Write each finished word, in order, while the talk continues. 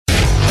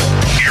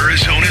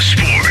Arizona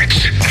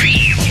sports,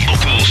 the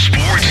local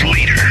sports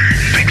leader,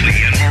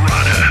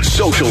 Bickley&Marotta.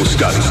 Social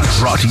Studies,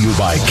 brought to you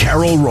by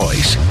Carol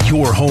Royce,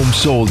 your home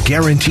sold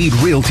guaranteed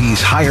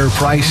realty's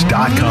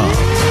higherprice.com.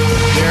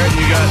 Garrett,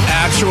 you got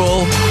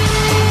actual,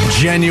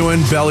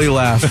 genuine belly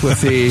laugh with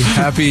the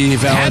Happy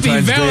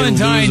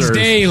Valentine's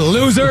Day,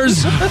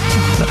 losers.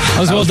 That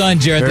was well done,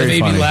 Jared. That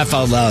made me laugh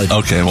out loud.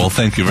 Okay, well,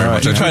 thank you very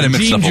much. I try to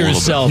mix up a little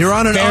bit. You're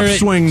on an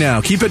upswing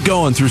now. Keep it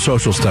going through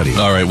Social Studies.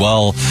 All right,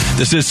 well,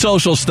 this is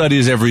Social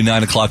Studies every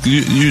 9 o'clock,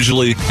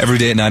 usually every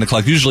day at 9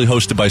 o'clock, usually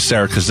hosted by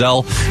Sarah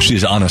Cazell.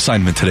 She's on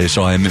assignment today,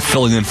 so I'm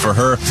filling in for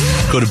her.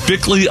 Go to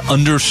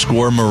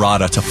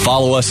Bickley_Marotta to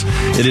follow us.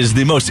 It is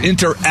the most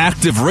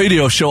interactive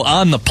radio show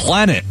on the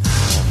planet.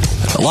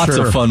 Lots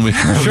of fun. We'll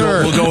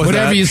go with whatever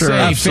that. You say.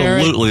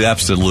 Absolutely.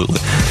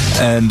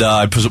 And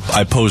I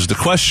pose the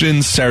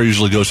questions. Sarah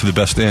usually goes for the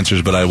best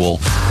answers, but I will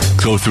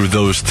go through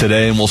those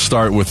today. And we'll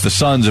start with the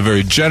Suns. A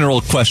very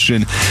general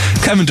question.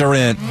 Kevin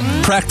Durant,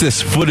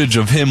 practice footage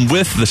of him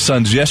with the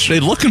Suns yesterday,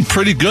 looking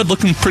pretty good,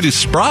 looking pretty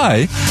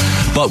spry,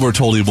 but we're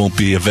told he won't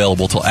be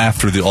available till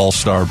after the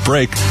All-Star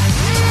break.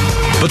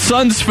 But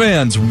Suns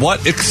fans,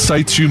 what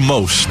excites you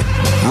most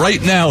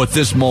right now at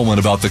this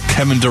moment about the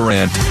Kevin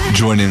Durant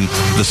joining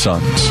the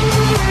Suns?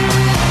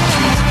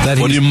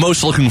 What are you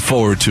most looking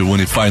forward to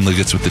when he finally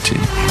gets with the team?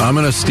 I'm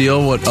going to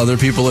steal what other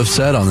people have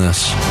said on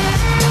this.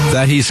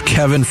 That he's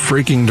Kevin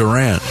freaking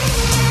Durant.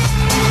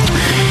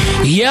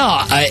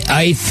 Yeah,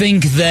 I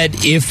think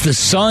that if the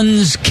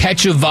Suns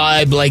catch a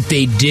vibe like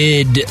they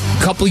did a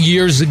couple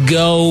years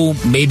ago,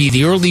 maybe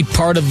the early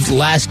part of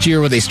last year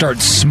where they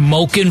start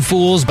smoking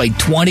fools by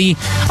 20,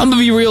 I'm going to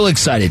be real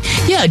excited.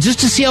 Yeah,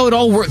 just to see how it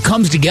all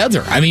comes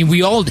together. I mean,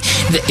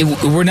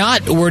 we're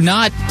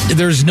not,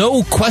 there's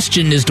no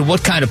question as to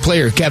what kind of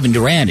player Kevin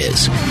Durant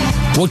is.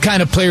 What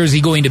kind of player is he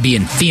going to be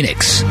in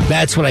Phoenix?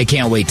 That's what I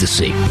can't wait to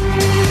see.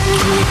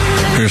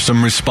 Here's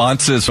some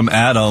responses from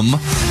Adam.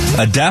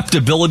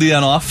 Adaptability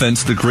on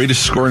offense, the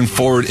greatest scoring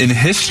forward in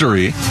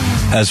history,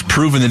 has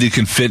proven that he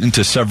can fit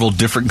into several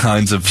different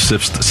kinds of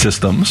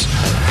systems,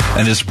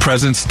 and his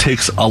presence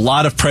takes a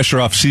lot of pressure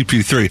off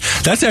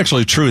CP3. That's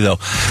actually true, though,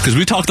 because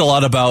we talked a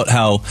lot about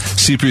how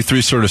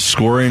CP3 sort of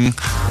scoring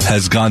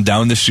has gone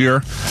down this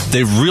year.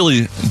 They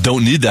really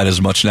don't need that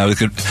as much now. They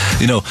could,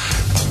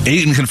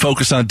 Ayton can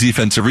focus on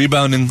defensive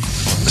rebounding.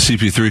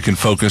 CP3 can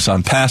focus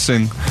on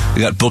passing.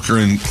 You got Booker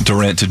and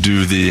Durant to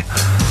do the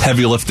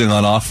heavy lifting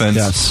on offense.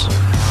 Yes.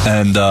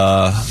 And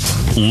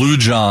Lou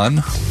John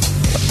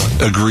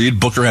agreed.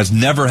 Booker has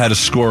never had a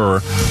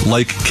scorer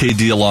like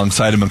KD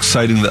alongside him.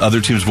 Exciting that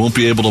other teams won't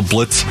be able to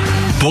blitz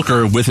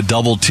Booker with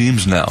double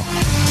teams now,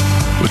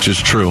 which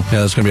is true. Yeah,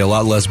 there's going to be a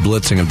lot less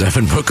blitzing of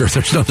Devin Booker.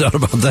 There's no doubt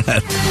about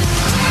that.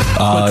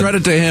 But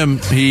credit to him,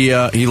 he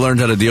learned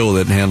how to deal with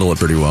it and handle it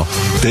pretty well.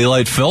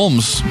 Daylight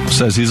Films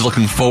says he's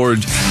looking forward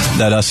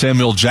that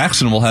Samuel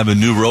Jackson will have a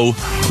new role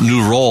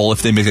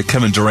if they make a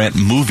Kevin Durant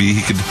movie.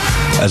 He could,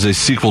 as a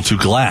sequel to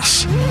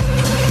Glass.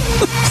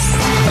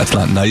 That's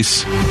not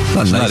nice.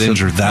 He's not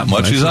injured that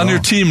much. He's on your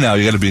team now.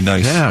 You got to be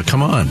nice. Yeah,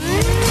 come on.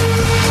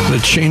 To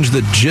change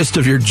the gist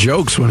of your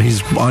jokes when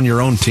he's on your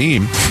own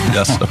team.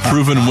 Yes, a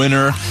proven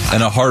winner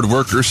and a hard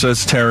worker,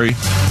 says Terry.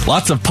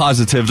 Lots of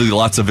positivity,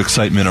 lots of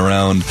excitement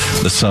around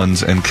the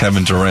Suns and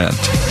Kevin Durant.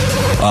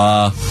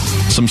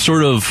 Some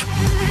sort of,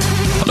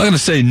 I'm not going to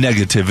say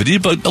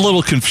negativity, but a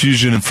little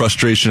confusion and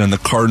frustration in the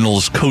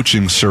Cardinals'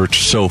 coaching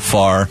search so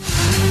far.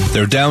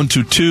 They're down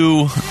to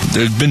two.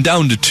 They've been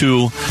down to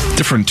two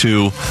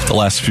the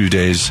last few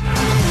days.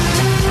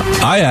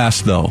 I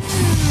asked, though,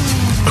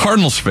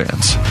 Cardinals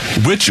fans,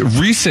 which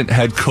recent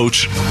head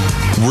coach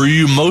were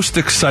you most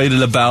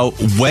excited about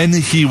when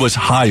he was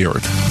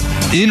hired?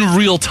 In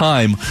real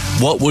time,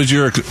 what was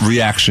your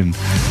reaction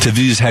to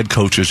these head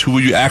coaches? Who were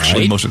you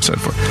actually most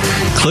excited for?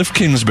 Cliff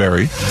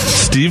Kingsbury,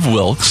 Steve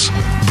Wilkes,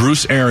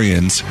 Bruce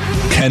Arians,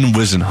 Ken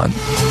Wisenhunt.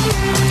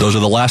 Those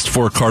are the last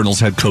four Cardinals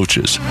head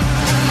coaches.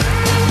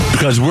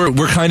 Because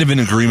we're kind of in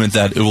agreement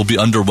that it will be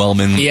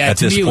underwhelming at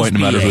this point,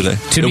 no matter who they.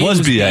 It was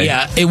BA.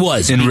 Yeah, it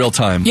was in real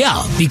time.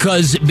 Yeah,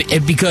 because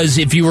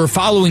if you were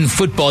following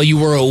football, you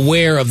were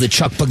aware of the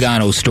Chuck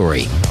Pagano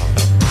story.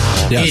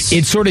 Yes.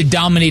 It sort of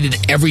dominated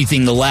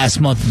everything the last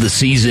month of the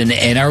season,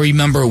 and I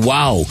remember,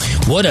 wow,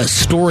 what a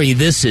story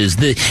this is.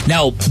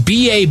 Now,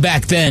 B.A.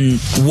 back then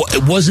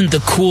wasn't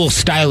the cool,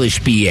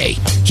 stylish B.A.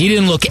 He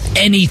didn't look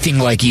anything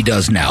like he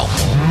does now.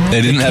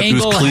 They didn't have, he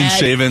was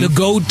clean-shaven. The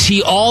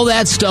goatee, all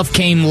that stuff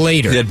came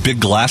later. He had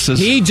big glasses.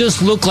 He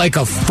just looked like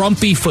a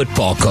frumpy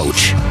football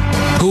coach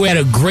who had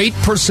a great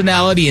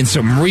personality and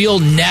some real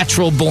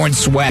natural-born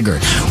swagger,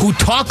 who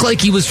talked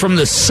like he was from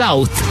the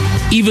South,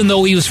 even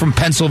though he was from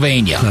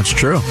Pennsylvania. That's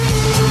true.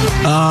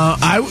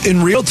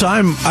 In real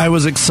time, I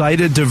was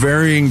excited to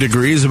varying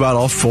degrees about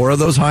all four of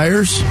those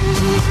hires.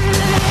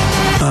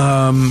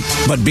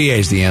 But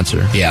BA's the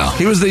answer. Yeah.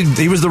 He was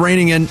the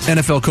reigning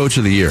NFL Coach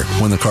of the Year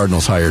when the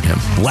Cardinals hired him.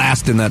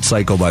 Last in that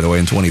cycle, by the way,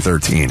 in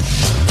 2013.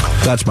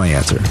 That's my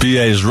answer.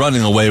 BA is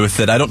running away with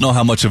it. I don't know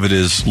how much of it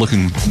is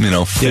looking,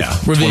 2020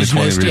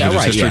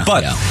 revisionist,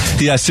 but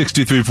he has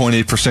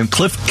 63.8%.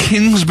 Cliff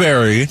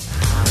Kingsbury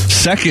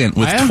second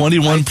with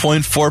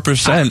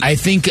 21.4%. I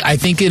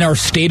think in our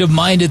state of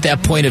mind at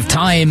that point of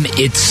time,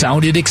 it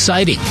sounded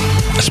exciting.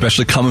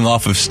 Especially coming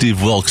off of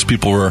Steve Wilkes,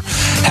 people were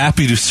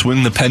happy to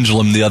swing the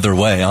pendulum the other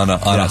way on a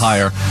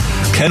higher.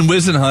 Ken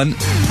Wisenhunt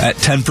at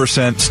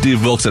 10%,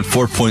 Steve Wilkes at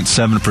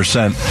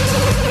 4.7%.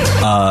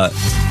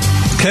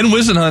 Ken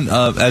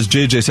Wisenhunt, as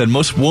JJ said,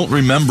 most won't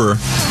remember,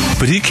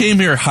 but he came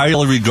here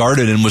highly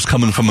regarded and was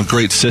coming from a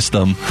great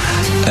system,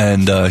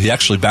 and he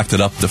actually backed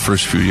it up the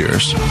first few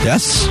years.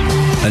 Yes.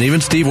 And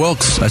even Steve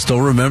Wilkes, I still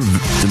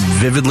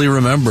vividly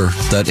remember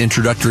that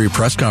introductory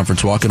press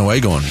conference walking away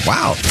going,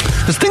 wow,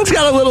 this thing's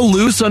got a little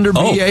loose under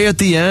BA at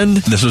the end.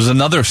 This was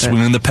another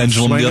swinging the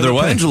pendulum the other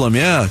way. Pendulum,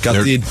 yeah. Got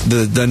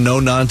the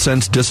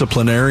no-nonsense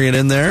disciplinarian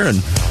in there. And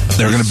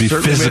they're going to be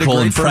physical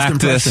in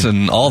practice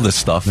and all this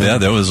stuff. Yeah,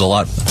 there was a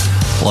lot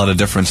of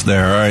difference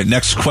there. All right,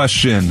 next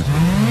question.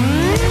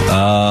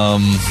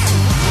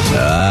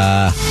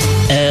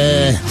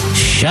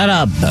 Shut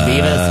up,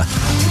 Beavis.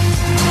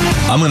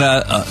 I'm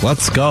gonna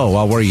let's go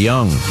while we're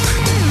young.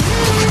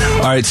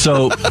 All right,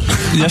 so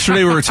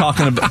yesterday we were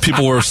talking about,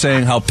 people were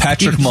saying how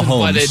Patrick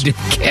Mahomes.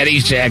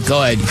 Caddyshack,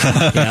 go ahead.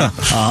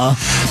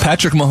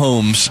 Patrick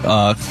Mahomes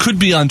could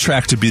be on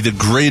track to be the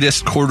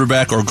greatest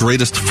quarterback or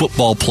greatest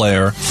football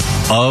player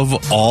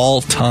of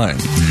all time.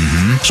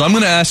 Mm-hmm. So I'm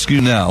going to ask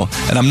you now,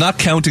 and I'm not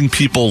counting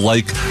people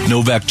like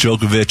Novak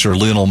Djokovic or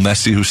Lionel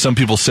Messi, who some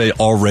people say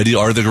already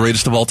are the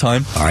greatest of all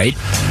time. All right.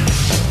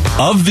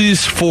 Of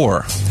these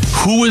four,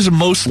 who is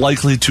most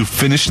likely to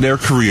finish their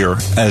career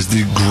as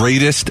the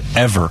greatest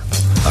ever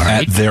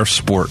at their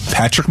sport?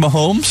 Patrick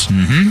Mahomes,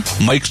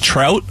 Mike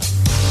Trout,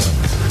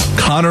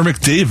 Connor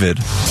McDavid,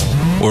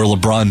 or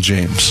LeBron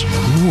James?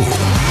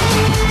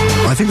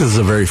 I think this is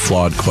a very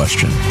flawed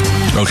question.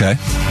 Okay.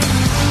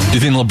 Do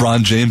you think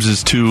LeBron James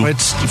is too...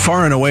 It's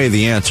far and away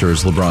the answer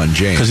is LeBron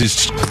James. Because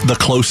he's the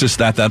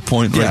closest at that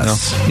point right now?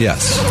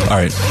 Yes. All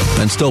right.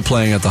 And still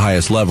playing at the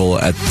highest level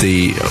at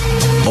the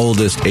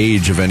oldest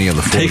age of any of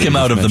the four. Take him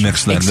out of the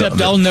mix then.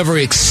 Except I'll never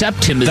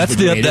accept him as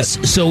the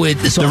greatest.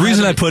 The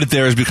reson I put it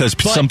there is because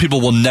some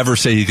people will never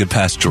say he could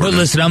pass Jordan. But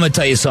listen, I'm going to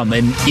tell you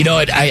something. And you know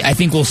what? I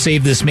think we'll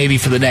save this maybe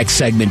for the next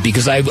segment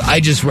because I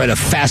just read a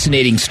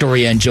fascinating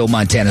story on Joe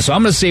Montana. So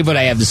I'm going to save what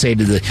I have to say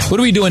to what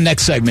are we doing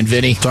next segment,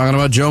 Vinny? Talking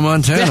about Joe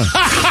Montana.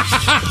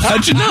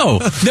 How'd you know?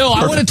 No,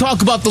 I want to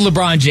talk about the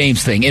LeBron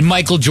James thing and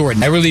Michael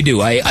Jordan. I really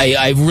do.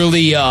 I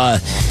really,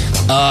 I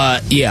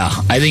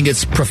think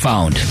it's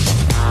profound.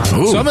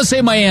 Ooh. So I'm going to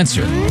say my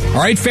answer. All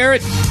right,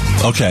 Ferret?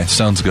 Okay,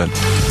 sounds good.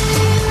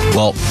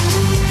 Well,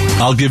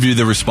 I'll give you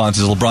the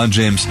responses. LeBron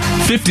James,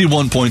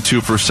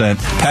 51.2%.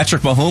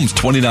 Patrick Mahomes,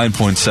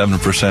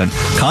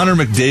 29.7%. Connor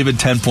McDavid,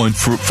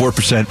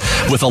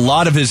 10.4%. With a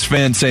lot of his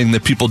fans saying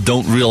that people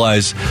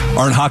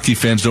aren't hockey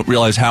fans, don't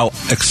realize how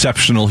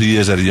exceptional he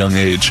is at a young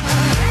age.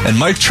 And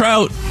Mike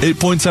Trout,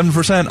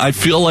 8.7%. I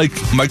feel like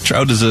Mike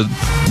Trout is a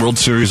World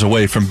Series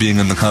away from being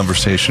in the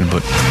conversation,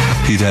 but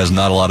he has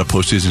not a lot of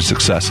postseason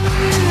success.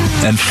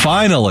 And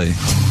finally,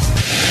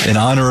 in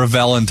honor of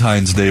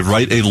Valentine's Day,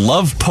 write a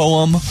love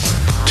poem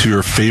to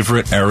your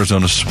favorite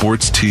Arizona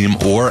sports team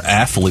or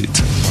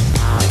athlete.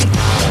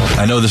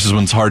 I know this is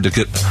when it's hard to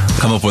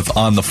come up with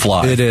on the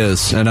fly. It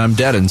is, and I'm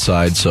dead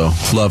inside, so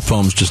love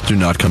poems just do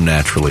not come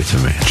naturally to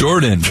me.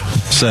 Jordan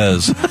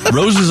says,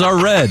 roses are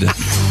red,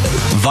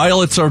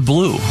 violets are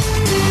blue.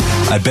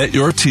 I bet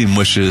your team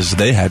wishes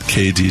they had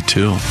KD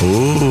too.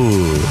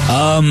 Ooh.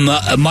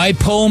 My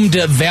poem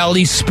to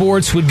Valley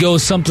Sports would go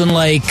something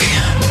like,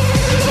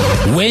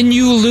 when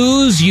you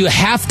lose, you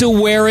have to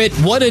wear it.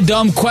 What a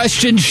dumb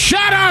question.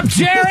 Shut up,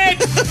 Jared!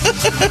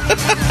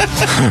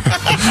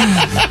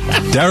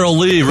 Daryl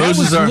Lee,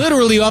 roses are...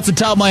 literally off the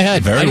top of my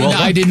head.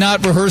 I did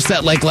not rehearse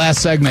that like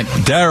last segment.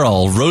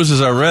 Daryl,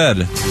 roses are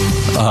red.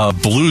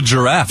 Blue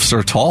giraffes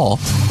are tall.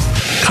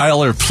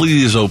 Kyler,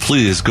 please, oh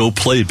please, go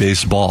play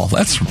baseball.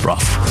 That's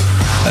rough.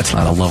 That's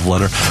not a love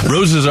letter.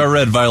 Roses are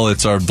red,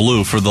 violets are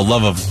blue. For the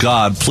love of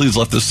God, please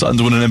let the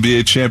Suns win an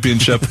NBA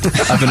championship.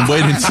 I've been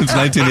waiting since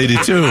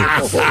 1982.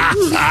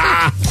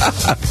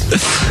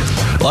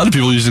 A lot of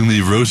people using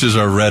the roses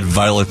are red,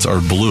 violets are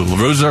blue.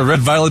 Roses are red,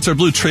 violets are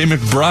blue. Trey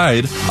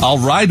McBride, I'll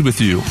ride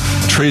with you.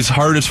 Trey's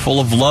heart is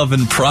full of love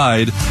and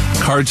pride.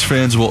 Cards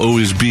fans will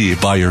always be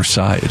by your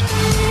side.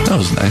 That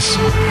was nice.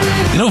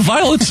 You know,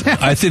 violets,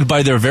 I think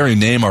by their very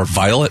name, are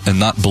violet and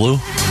not blue.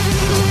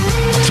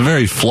 It's a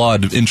very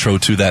flawed intro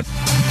to that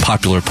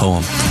popular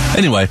poem.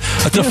 Anyway,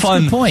 that's a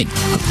fun point.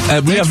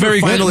 We have very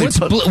good.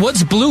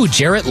 What's blue,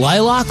 Jarrett?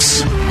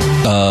 Lilacs?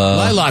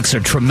 Lilacs are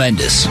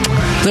tremendous.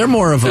 They're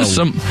more of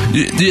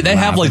they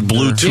have like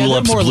blue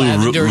tulips,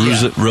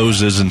 blue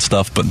roses and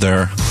stuff, but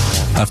I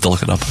have to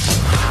look it up.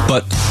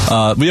 But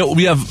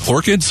we have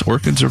orchids.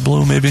 Orchids are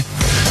blue, maybe.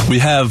 We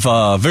have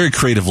very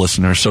creative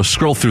listeners, so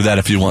scroll through that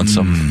if you want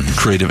some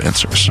creative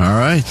answers. All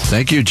right.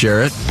 Thank you,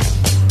 Jarrett.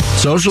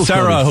 Social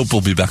Sarah, code. I hope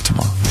we'll be back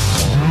tomorrow.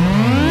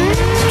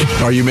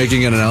 Are you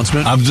making an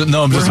announcement? I'm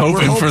just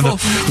hoping for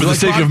the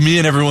sake of me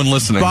and everyone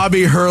listening.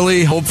 Bobby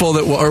Hurley, hopeful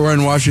that we're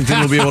in Washington,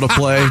 will be able to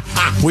play.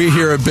 We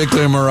here at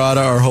Bickley&Marotta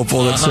are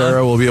hopeful that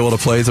Sarah will be able to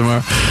play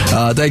tomorrow.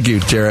 Thank you,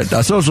 Jarrett.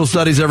 Social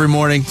studies every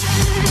morning.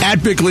 At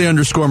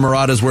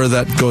Bickley_Marotta is where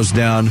that goes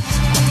down.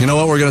 You know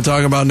what we're going to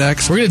talk about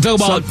next? We're going to talk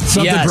about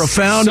something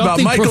profound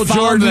about Michael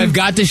Jordan. I've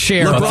got to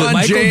share.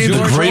 LeBron James,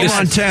 the greatest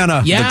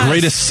Montana. The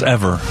greatest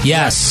ever.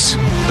 Yes.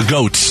 The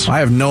GOATs. I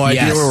have no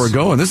idea where we're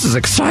going. This is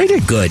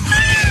exciting. Good.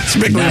 It's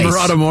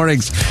Bickley&Marotta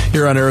Mornings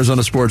here on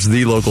Arizona Sports,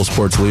 the local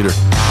sports leader.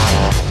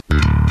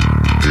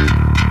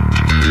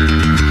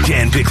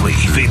 Dan Bickley,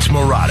 Vince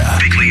Marotta.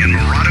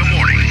 Bickley&Marotta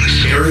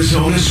Mornings.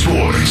 Arizona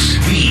Sports,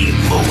 the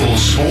local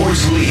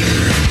sports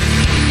leader.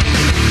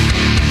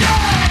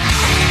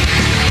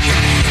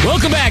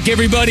 Welcome back,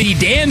 everybody.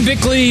 Dan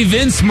Bickley,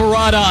 Vince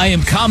Marotta. I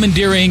am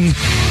commandeering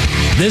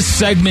this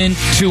segment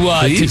to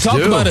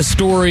talk about a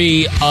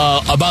story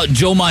about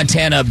Joe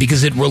Montana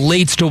because it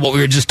relates to what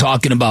we were just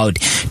talking about,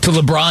 to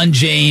LeBron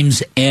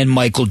James and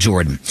Michael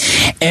Jordan.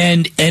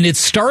 And it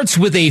starts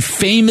with a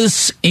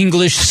famous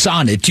English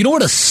sonnet. Do you know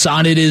what a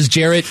sonnet is,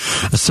 Jarrett?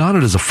 A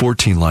sonnet is a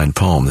 14-line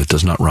poem that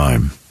does not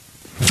rhyme.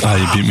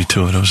 You beat me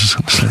to it. I was just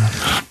going to say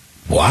that.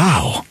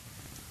 Wow.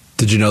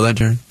 Did you know that,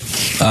 Jared?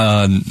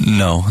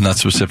 No, not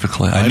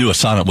specifically. I knew a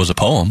sonnet was a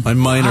poem. I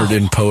minored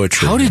in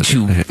poetry. How did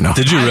you? No.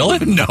 Did you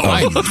really? No.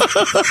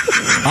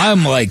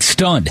 I'm like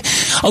stunned.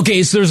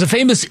 Okay, so there's a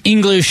famous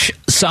English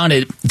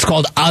sonnet. It's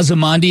called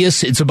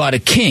Ozymandias. It's about a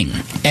king,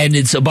 and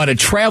it's about a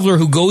traveler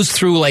who goes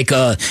through like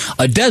a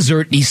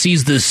desert, and he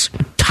sees this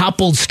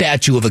toppled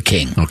statue of a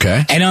king.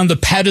 Okay. And on the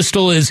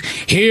pedestal is,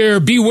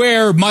 "Here,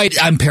 beware,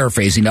 I'm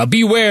paraphrasing now,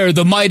 beware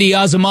the mighty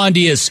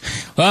Ozymandias,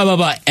 blah, blah,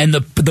 blah." And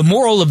the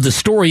moral of the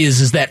story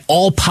is that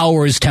all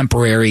power is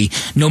temporary,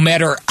 no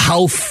matter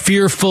how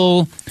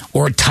fearful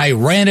or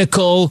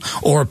tyrannical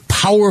or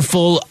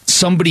powerful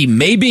somebody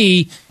may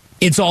be,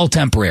 it's all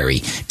temporary.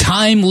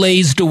 Time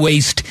lays to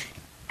waste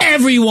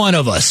every one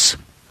of us.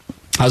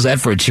 How's that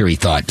for a cheery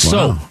thought?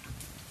 Wow.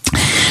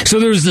 So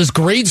there's this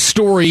great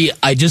story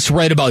I just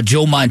read about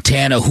Joe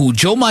Montana,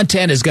 Joe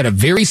Montana's got a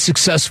very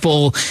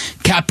successful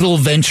capital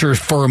venture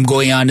firm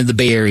going on in the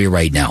Bay Area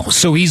right now.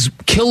 So he's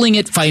killing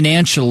it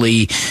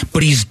financially,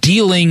 but he's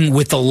dealing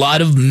with a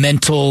lot of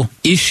mental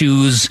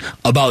issues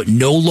about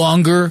no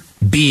longer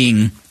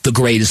being the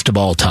greatest of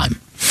all time.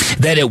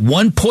 That at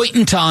one point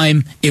in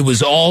time, it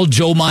was all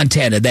Joe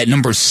Montana. That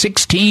number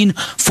 16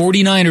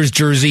 49ers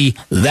jersey,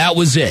 that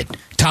was it.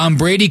 Tom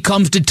Brady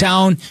comes to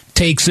town,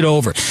 takes it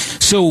over.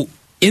 So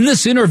in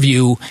this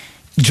interview,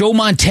 Joe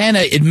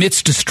Montana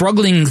admits to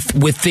struggling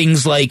with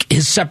things like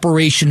his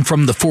separation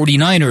from the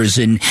 49ers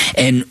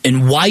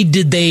and why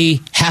did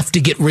they have to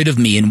get rid of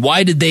me and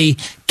why did they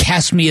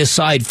cast me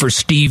aside for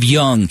Steve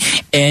Young,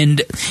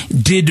 and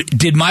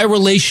did my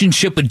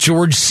relationship with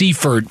George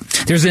Seifert.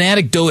 There's an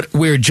anecdote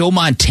where Joe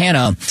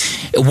Montana,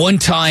 one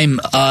time,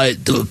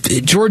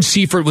 George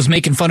Seifert was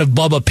making fun of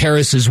Bubba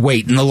Paris's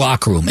weight in the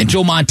locker room, and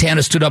Joe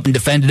Montana stood up and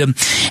defended him,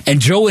 and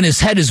Joe in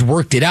his head has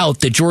worked it out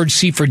that George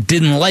Seifert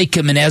didn't like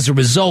him, and as a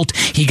result,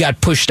 he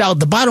got pushed out.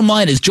 The bottom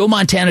line is Joe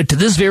Montana, to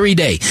this very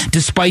day,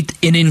 despite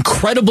an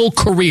incredible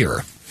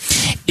career,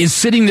 is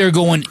sitting there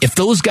going, if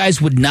those guys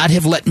would not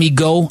have let me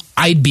go,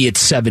 I'd be at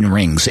 7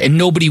 rings, and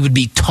nobody would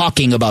be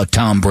talking about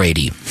Tom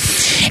Brady.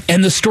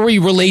 And the story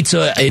relates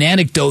an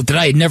anecdote that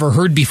I had never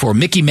heard before.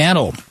 Mickey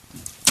Mantle,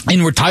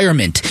 in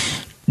retirement,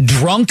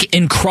 drunk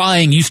and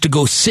crying, used to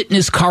go sit in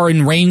his car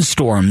in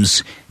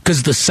rainstorms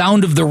because the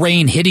sound of the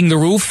rain hitting the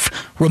roof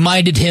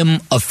reminded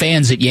him of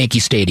fans at Yankee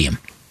Stadium.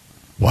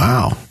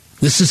 Wow.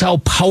 This is how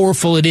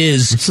powerful it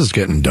is. This is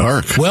getting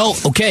dark. Well,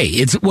 okay.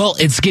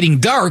 It's getting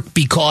dark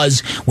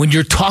because when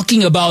you're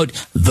talking about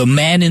the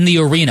man in the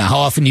arena, how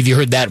often have you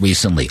heard that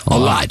recently? A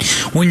lot.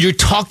 When you're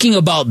talking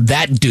about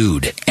that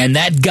dude and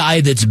that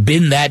guy that's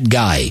been that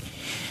guy,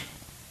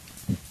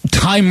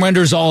 time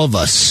renders all of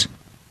us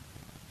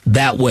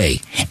that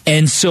way.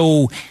 And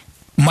so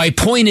my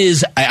point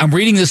is, I'm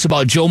reading this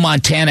about Joe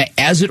Montana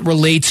as it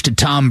relates to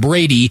Tom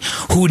Brady,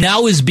 who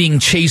now is being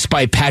chased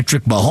by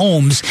Patrick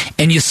Mahomes,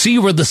 and you see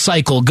where the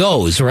cycle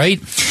goes, right?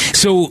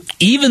 So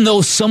even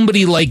though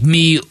somebody like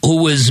me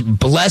who was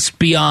blessed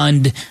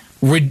beyond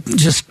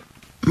just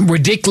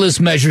ridiculous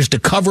measures to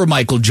cover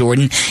Michael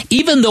Jordan,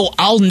 even though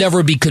I'll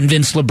never be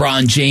convinced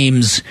LeBron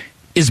James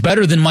is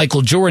better than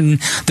Michael Jordan,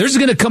 there's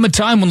going to come a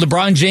time when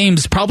LeBron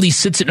James probably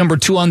sits at number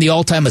 2 on the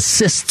all-time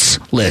assists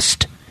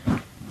list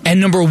and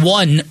number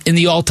 1 in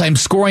the all-time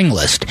scoring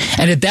list.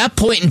 And at that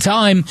point in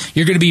time,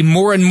 you're going to be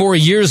more and more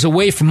years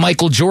away from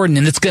Michael Jordan,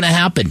 and it's going to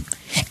happen.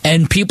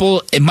 And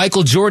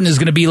Michael Jordan is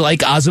going to be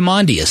like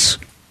Ozymandias.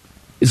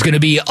 Is going to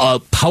be a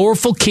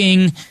powerful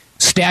king,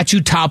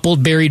 statue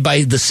toppled, buried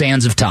by the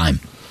sands of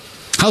time.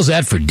 How's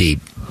that for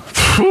deep?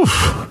 Whew.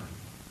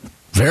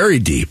 Very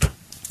deep.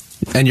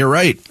 And you're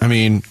right. I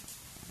mean,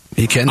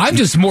 he can. I'm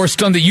just more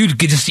stunned that you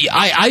could just see.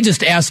 I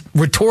just asked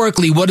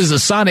rhetorically, what is a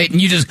sonnet? And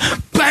you just,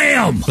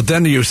 bam! But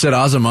then you said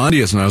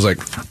Ozymandias, and I was like,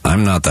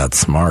 I'm not that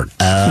smart.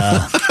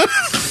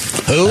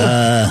 Who?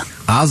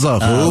 Oza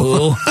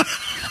who?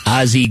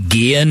 Ozzie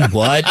Guillen,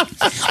 what?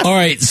 All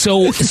right,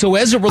 so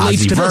as it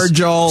relates Ozzie to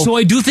Virgil. this, so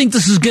I do think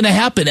this is going to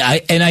happen.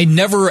 I've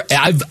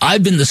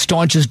been the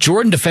staunchest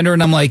Jordan defender,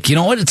 and I'm like, you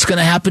know what? It's going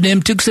to happen to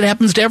him too, because it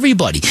happens to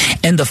everybody.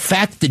 And the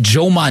fact that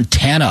Joe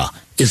Montana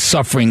is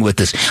suffering with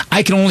this,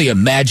 I can only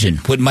imagine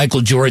what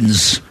Michael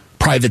Jordan's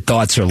private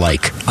thoughts are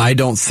like. I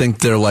don't think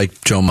they're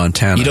like Joe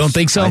Montana. You don't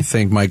think so? I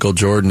think Michael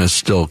Jordan is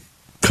still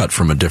cut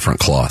from a different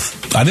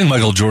cloth. I think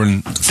Michael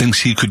Jordan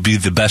thinks he could be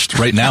the best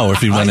right now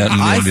if he went out in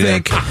the I NBA.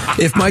 think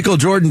if Michael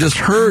Jordan just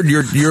heard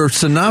your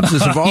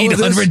synopsis of all He'd of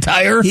this,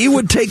 retire? he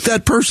would take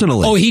that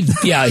personally. Oh, he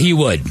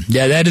would.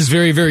 Yeah, that is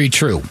very, very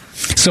true.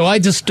 So I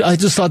just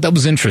thought that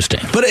was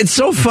interesting. But it's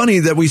so funny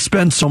that we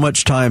spend so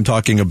much time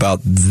talking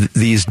about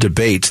these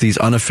debates, these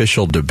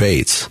unofficial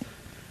debates.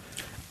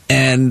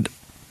 And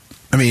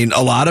I mean,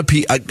 a lot of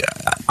people.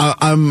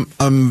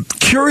 I'm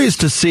curious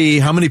to see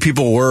how many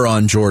people were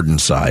on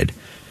Jordan's side.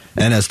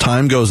 And as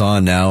time goes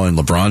on now, and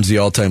LeBron's the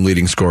all-time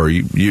leading scorer,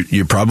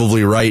 you're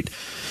probably right.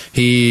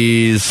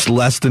 He's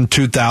less than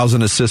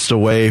 2,000 assists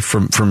away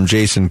from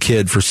Jason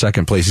Kidd for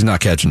second place. He's not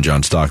catching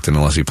John Stockton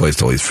unless he plays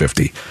till he's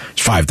 50.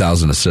 He's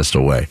 5,000 assists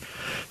away.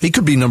 He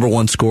could be number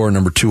one scorer,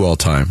 number two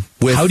all-time.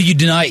 How do you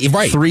deny?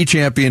 Right. 4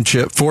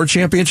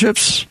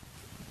 championships.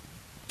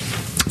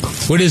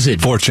 What is it?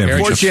 4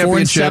 championships. 4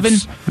 and 7?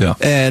 Yeah.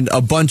 And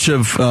a bunch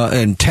of,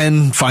 and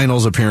 10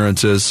 finals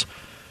appearances.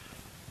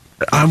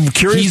 I'm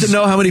curious to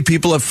know how many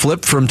people have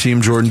flipped from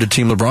Team Jordan to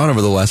Team LeBron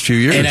over the last few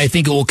years. And I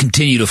think it will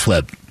continue to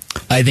flip.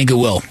 I think it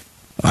will.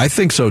 I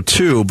think so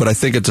too, but I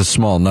think it's a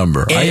small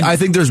number. I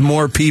think there's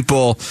more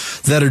people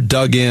that are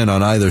dug in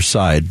on either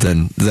side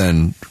than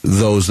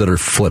those that are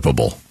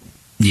flippable.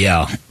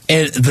 Yeah.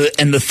 And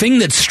the thing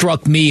that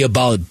struck me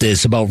about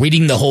this, about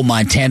reading the whole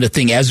Montana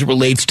thing as it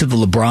relates to the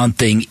LeBron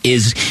thing,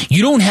 is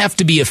you don't have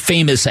to be a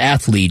famous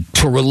athlete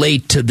to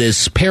relate to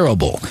this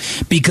parable,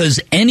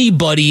 because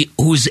anybody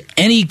who's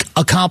any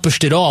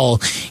accomplished at all,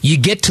 you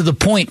get to the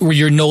point where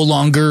you're no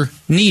longer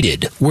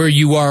needed, where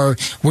you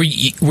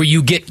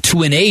get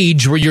to an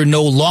age where you're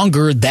no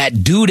longer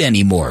that dude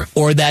anymore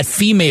or that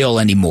female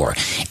anymore.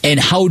 And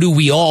how do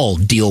we all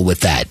deal with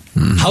that?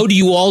 Mm-hmm. How do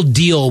you all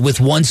deal with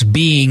once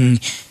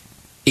being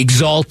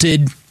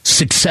exalted,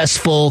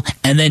 successful,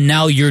 and then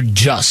now you're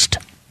just?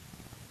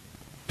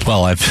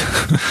 Well, I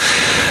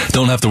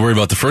don't have to worry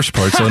about the first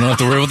part, so I don't have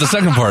to worry about the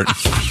second part.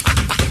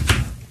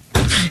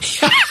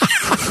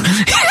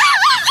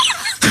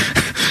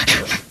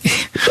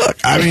 Look,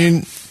 I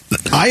mean,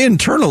 I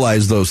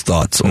internalize those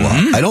thoughts a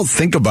lot. I don't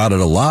think about it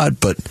a lot,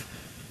 but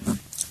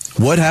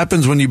what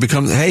happens when you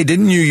become, hey,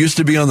 didn't you used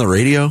to be on the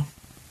radio?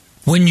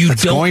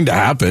 It's going to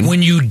happen.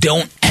 When you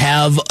don't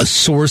have a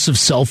source of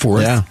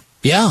self-worth.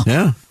 Yeah.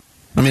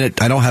 I mean,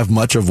 I don't have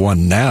much of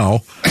one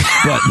now,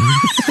 but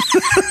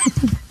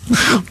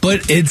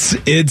but this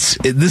is.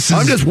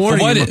 I'm just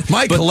warning you.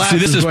 My collapse. See,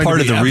 this is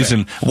part of the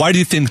reason. Why do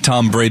you think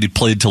Tom Brady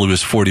played till he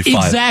was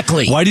 45?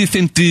 Exactly. Why do you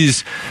think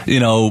these,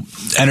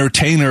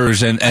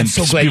 entertainers and I'm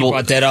so glad you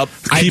brought that up.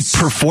 keep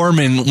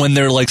performing when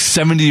they're like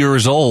 70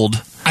 years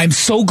old? I'm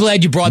so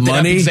glad you brought that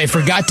up, because I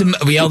forgot to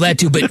yell that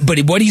too. But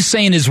what he's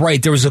saying is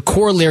right. There was a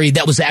corollary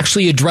that was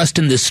actually addressed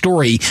in this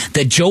story,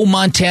 that Joe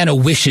Montana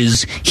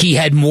wishes he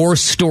had more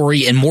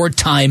story and more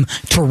time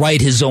to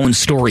write his own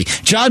story.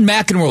 John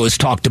McEnroe has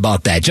talked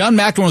about that. John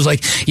McEnroe was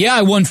like, yeah,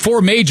 I won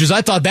 4 majors.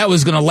 I thought that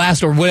was going to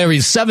last, or whatever.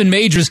 He's 7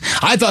 majors.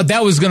 I thought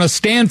that was going to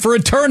stand for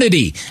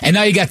eternity. And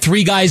now you got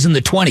 3 guys in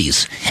the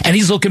 20s. And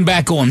he's looking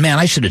back going, man,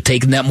 I should have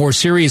taken that more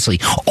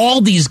seriously.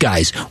 All these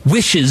guys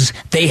wishes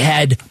they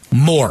had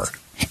more.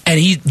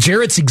 And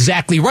Jarrett's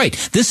exactly right.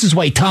 This is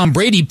why Tom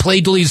Brady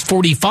played till he's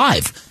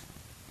 45,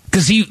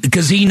 because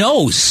he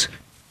knows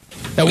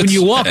that when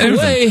you walk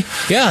away,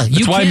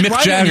 that's why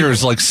Mick Jagger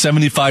is like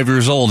 75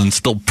 years old and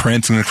still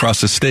prancing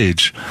across the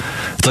stage.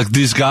 It's like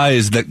these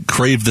guys that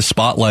crave the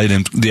spotlight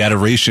and the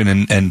adoration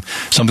and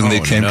something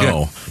they can't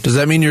get. Does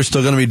that mean you're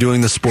still going to be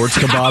doing the sports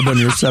kebab when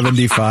you're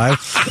 75?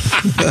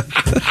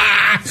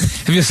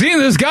 Have you seen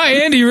this guy,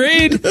 Andy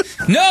Reid?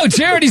 No,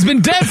 Jarrett, he's been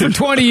dead for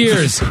 20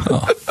 years.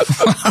 Oh.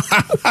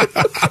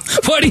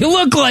 What do you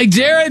look like,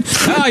 Jarrett?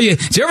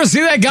 Did you ever see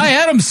that guy,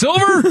 Adam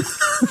Silver?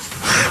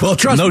 Well,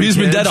 trust me. He's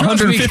been dead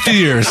 150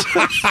 years.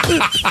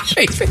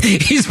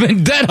 He's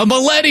been dead a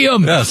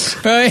millennium. Yes.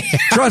 Right?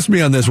 Trust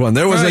me on this one.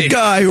 There was a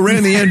guy who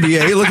ran the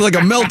NBA. He looked like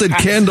a melted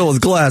candle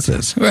with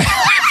glasses.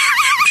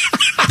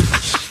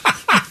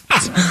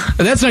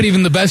 That's not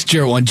even the best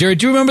Jarrett one. Jarrett,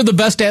 do you remember the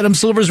best Adam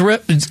Silver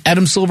rip?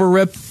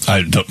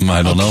 I don't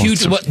know.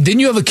 Didn't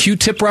you have a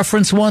Q-tip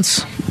reference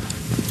once?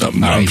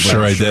 I'm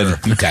sure I did.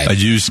 Okay. I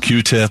used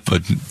Q-tip, I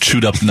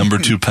chewed up number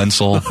 2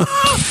 pencil.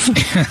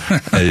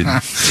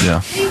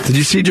 Did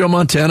you see Joe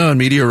Montana on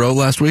Media Row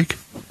last week?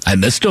 I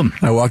missed him.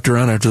 I walked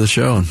around after the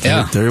show, and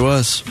there he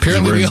was.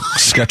 Apparently,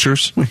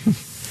 Skechers.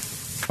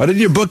 Why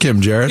didn't you book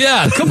him, Jarrett?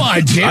 Yeah, come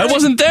on, Jarrett. I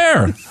wasn't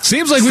there.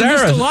 Seems like we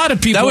missed a lot of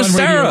people. That was on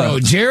Sarah. Radio Row.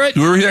 Jarrett,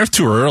 we were there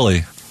too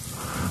early.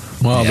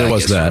 Well, there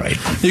was that. Right.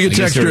 You can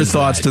text your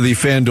thoughts to the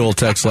FanDuel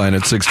text line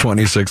at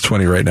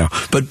 620 right now.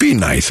 But be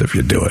nice if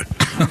you do it.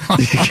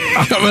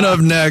 Coming up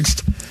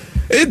next,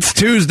 It's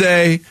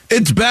Tuesday.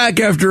 It's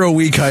back after a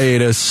week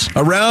hiatus.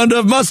 A round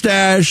of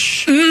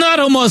Mustache. Not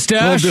a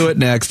mustache. We'll do it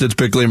next. It's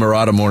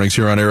Bickley&Marotta mornings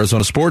here on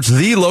Arizona Sports,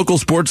 the local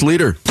sports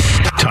leader.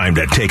 Time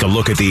to take a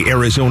look at the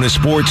Arizona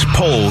Sports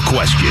Poll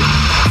Question.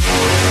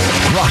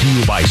 Brought to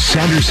you by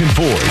Sanderson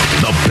Ford.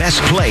 The best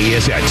play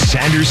is at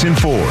Sanderson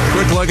Ford.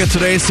 Quick look at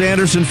today's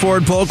Sanderson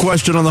Ford poll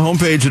question on the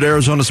homepage at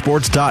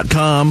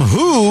arizonasports.com.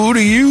 Who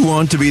do you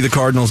want to be the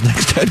Cardinals'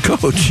 next head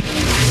coach?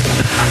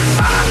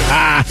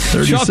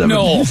 Chuck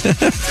Noll.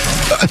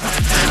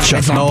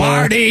 Chuck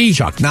Lombardi.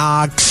 Chuck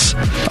Knox.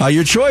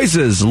 Your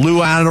choices: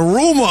 Lou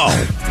Anarumo,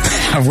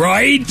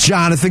 Right?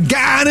 Jonathan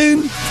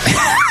Gannon,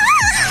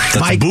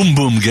 That's Boom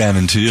Boom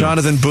Gannon to you.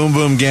 Jonathan Boom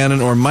Boom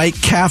Gannon, or Mike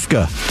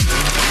Kafka,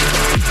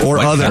 or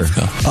Mike other.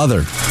 Kafka.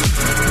 Other.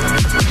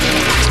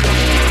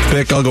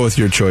 Vic, I'll go with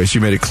your choice.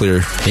 You made it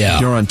clear. Yeah.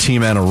 You're on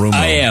Team Anarumo.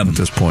 I am. At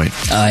this point.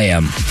 I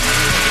am.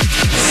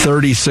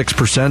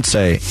 36%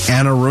 say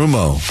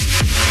Anarumo.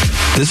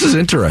 This is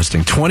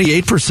interesting.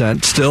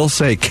 28% still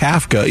say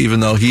Kafka, even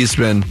though he's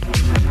been,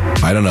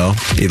 I don't know,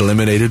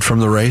 eliminated from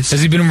the race.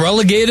 Has he been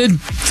relegated?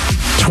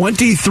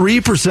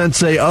 23%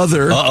 say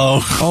other.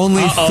 Uh-oh.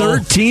 Only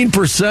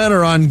 13%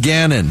 are on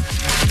Gannon.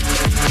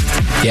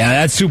 Yeah,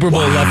 that Super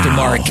Bowl left a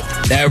mark.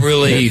 That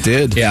really It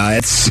did. Yeah,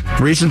 it's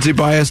Recency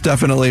bias,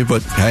 definitely,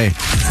 but hey,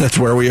 that's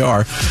where we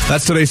are.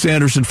 That's today's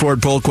Sanderson Ford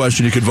poll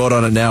question. You can vote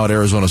on it now at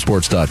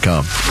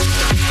arizonasports.com.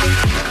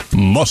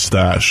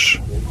 Mustache.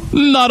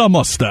 Not a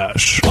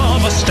mustache. A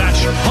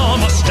mustache, a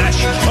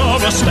mustache, a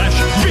mustache,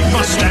 big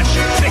mustache,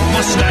 thick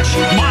mustache,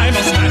 my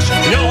mustache,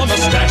 your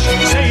mustache.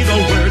 Say the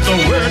word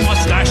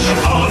mustache.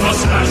 A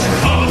mustache,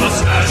 a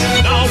mustache.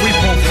 Now we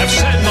both have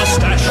said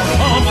mustache. A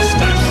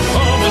mustache,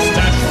 a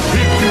mustache.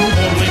 If you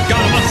only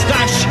got a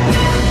mustache.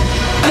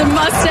 The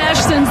mustache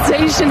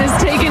sensation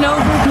has taken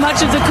over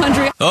much of the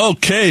country.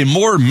 Okay,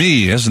 more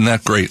me. Isn't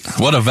that great?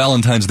 What a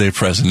Valentine's Day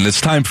present. It's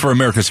time for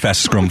America's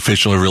fastest growing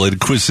facially related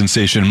quiz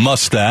sensation,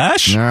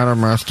 Mustache. Not a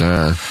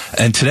mustache.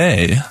 And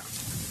today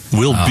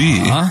will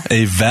be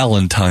a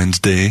Valentine's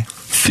Day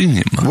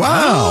theme.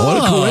 Wow, what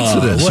a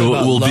coincidence. So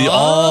What it will about be love?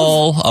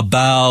 all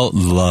about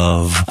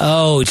love.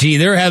 Oh, gee,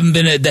 there haven't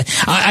been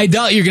I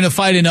doubt you're going to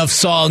find enough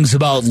songs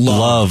about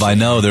love. I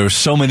know. There were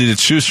so many to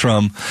choose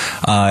from.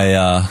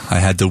 I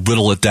had to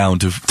whittle it down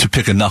to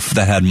pick enough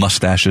that had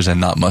mustaches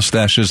and not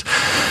mustaches.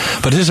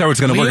 But here's how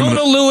it's going to work.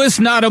 Leona Lewis,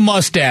 not a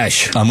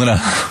mustache. I'm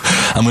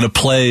gonna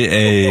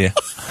play a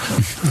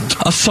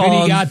song.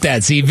 Vinny got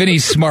that. See,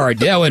 Vinny's smart.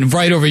 That went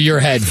right over your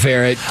head,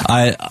 Ferret.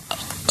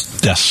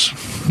 Yes.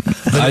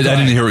 I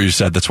didn't hear what you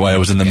said. That's why I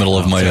was in the middle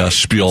of my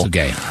spiel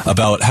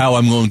about how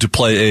I'm going to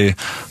play a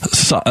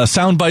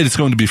soundbite. It's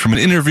going to be from an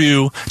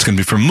interview. It's going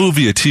to be from a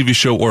movie, a TV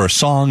show, or a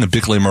song. And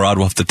Bickley&Marotta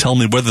will have to tell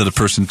me whether the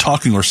person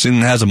talking or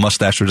singing has a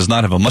mustache or does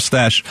not have a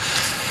mustache.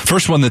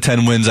 First one to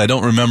 10 wins. I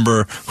don't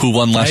remember who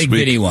won last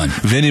week. Vinny won.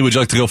 Vinny, would you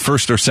like to go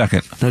first or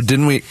second? No,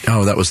 didn't we?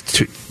 Oh, that was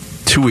 2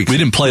 weeks. We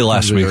didn't play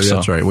last week.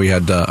 That's right. We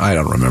had, I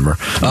don't remember.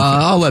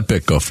 I'll let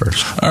Bick go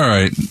first. All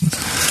right.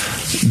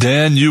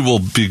 Dan, you will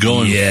be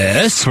going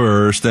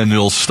first, and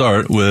you'll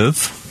start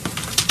with...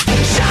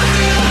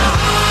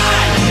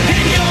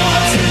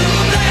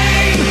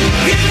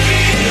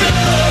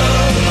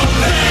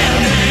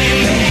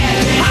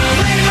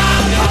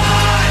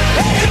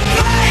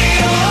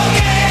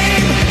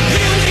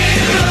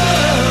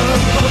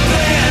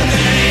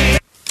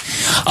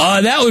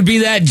 That would be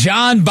that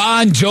John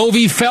Bon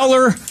Jovi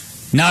feller,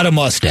 not a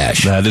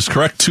mustache. That is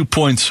correct. 2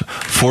 points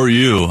for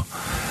you.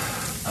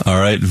 All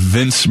right,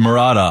 Vince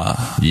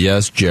Marotta.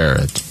 Yes,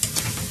 Jared.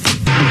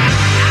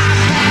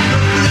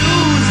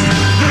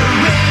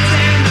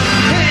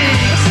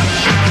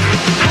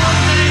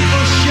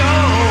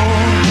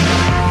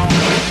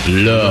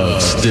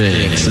 Love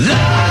stinks.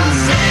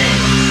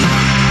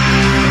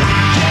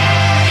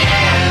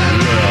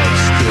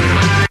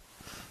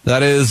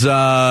 That is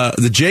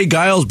the Jay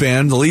Giles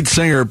Band, the lead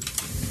singer,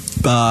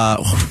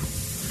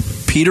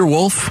 Peter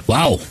Wolf.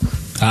 Wow.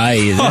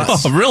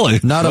 Really?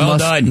 Not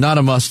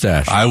a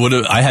mustache.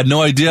 I had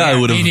no idea. Yeah, I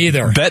would me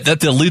neither. have bet that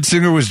the lead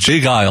singer was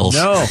Jay Giles.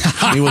 No,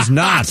 he was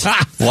not.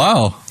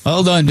 Wow.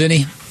 Well done,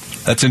 Vinny.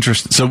 That's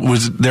interesting. So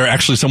was there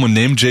actually someone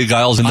named Jay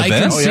Giles in the I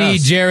band?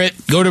 concede, Jarrett.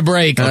 Go to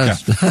break. Okay.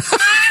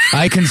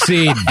 I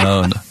concede.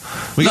 No.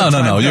 We got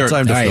time to All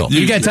right, fill.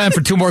 you got time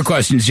for 2 more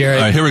questions, Jarrett.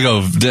 All right, here we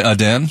go.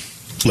 Dan?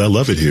 I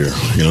love it here.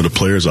 You know, the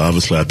players,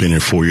 obviously, I've been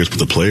here 4 years with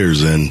the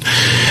players, and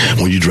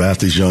when you draft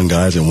these young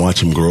guys and watch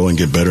them grow and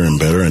get better and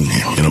better and,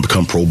 you know,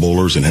 become Pro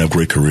Bowlers and have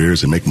great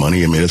careers and make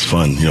money, I mean, it's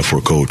fun, you know, for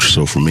a coach.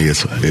 So for me,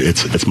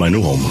 it's my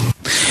new home.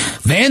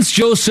 Vance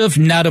Joseph,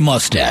 not a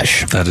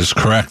mustache. That is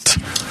correct.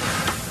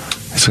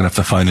 He's going to have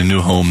to find a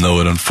new home, though,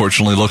 it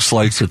unfortunately looks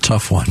like. It's a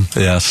tough one.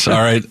 Yes. All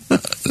right.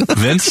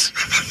 Vince?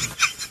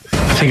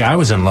 I think I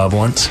was in love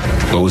once.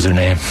 What was her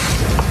name?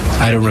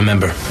 I don't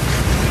remember.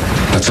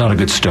 That's not a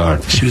good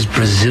start. She was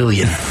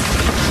Brazilian.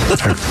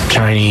 Or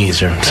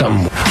Chinese or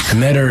something. I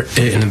met her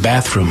in the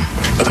bathroom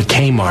of a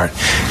Kmart,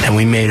 and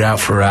we made out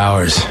for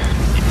hours.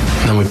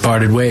 And then we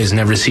parted ways,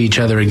 never to see each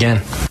other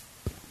again.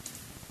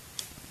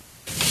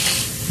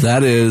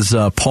 That is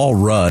Paul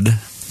Rudd.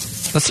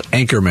 That's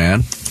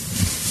Anchorman.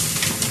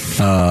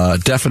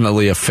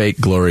 Definitely a fake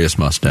glorious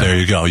mustache. There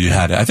you go. You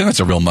had it. I think that's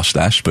a real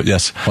mustache, but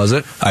yes. Was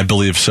it? I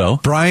believe so.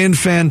 Brian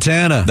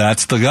Fantana.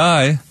 That's the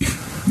guy.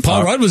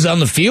 Paul Rudd was on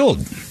the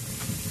field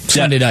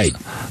Sunday night.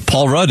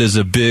 Paul Rudd is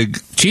a big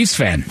Chiefs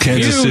fan.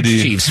 Kansas Huge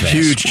City. Chiefs fan.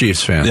 Huge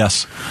Chiefs fan.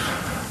 Yes.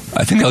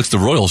 I think he likes the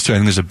Royals, too. I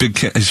think there's a big...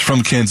 he's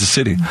from Kansas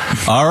City.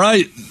 All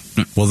right.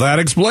 Well, that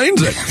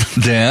explains it.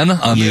 Dan,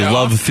 on the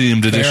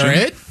love-themed edition.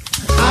 There it.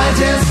 I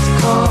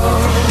just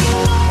called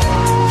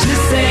to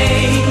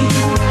say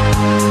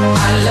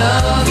I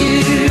love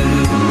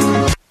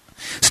you.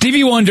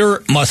 Stevie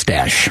Wonder,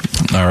 mustache.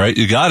 All right,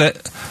 you got it.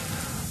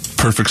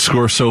 Perfect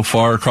score so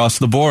far across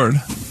the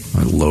board.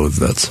 I loathe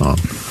that song.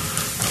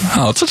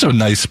 Oh, it's such a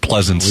nice,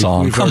 pleasant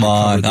song. Come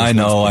on. I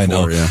know.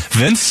 Yeah.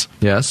 Vince?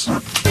 Yes? I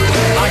got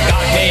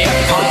me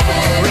a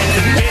car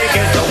as big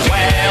as a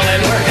whale,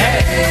 and we're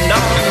heading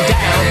on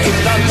down to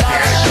the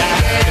love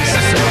shack.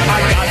 I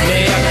got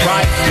me a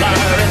Chrysler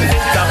and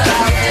it's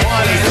about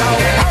 20, so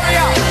hurry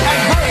up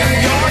and bring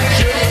your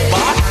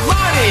jukebox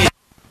money.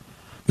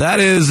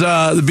 That is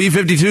the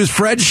B-52's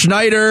Fred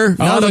Schneider.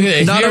 Not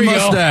a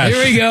mustache.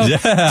 Here we go.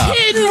 Yeah.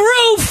 Tin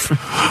roof.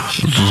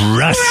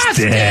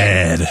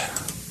 Rusted.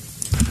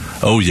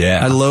 Oh, yeah.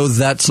 I loathe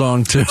that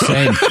song, too.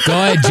 Same. Go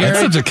ahead, That's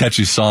Jared. such a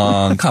catchy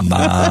song. Come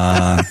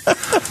on. All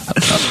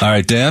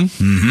right, Dan?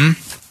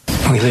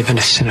 We live in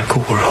a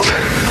cynical world.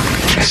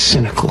 A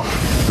cynical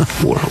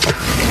world.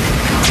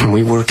 And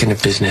we work in a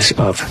business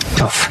of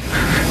tough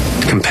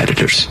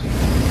competitors.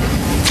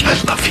 I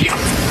love you.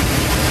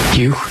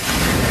 You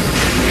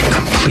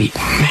complete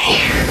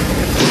me.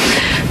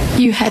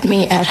 You had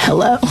me at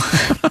hello.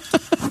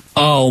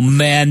 Oh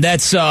man,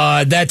 that's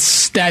the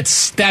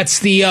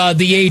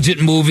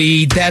agent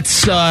movie.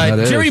 That's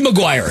Jerry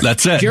Maguire.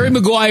 That's it. Jerry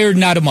Maguire,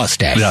 not a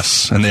mustache.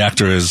 Yes, and the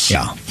actor is...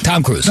 Yeah,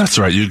 Tom Cruise. That's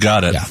right, you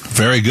got it. Yeah.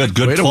 Very good.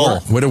 Good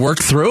pull. Way to work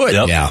through it.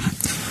 Yep. Yeah.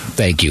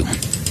 Thank you.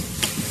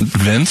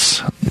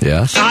 Vince?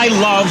 Yes? I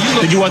love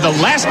that you are the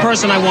last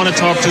person I want to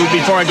talk to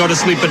before I go to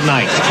sleep at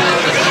night.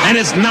 And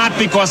it's not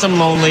because I'm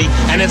lonely,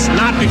 and it's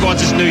not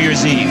because it's New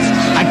Year's Eve.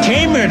 I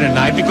came here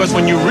tonight because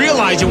when you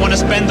realize you want to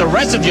spend the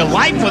rest of your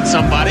life with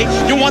somebody,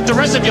 you want the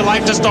rest of your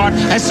life to start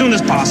as soon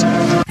as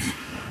possible.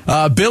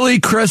 Billy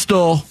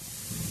Crystal.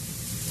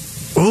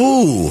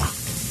 Ooh.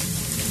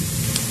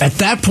 At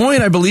that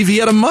point, I believe he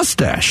had a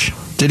mustache.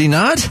 Did he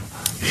not?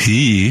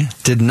 He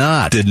did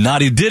not. He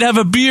did have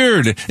a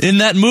beard in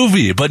that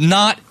movie, but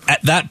not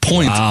at that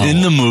point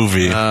in the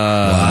movie.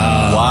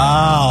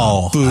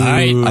 Wow. All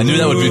right. I knew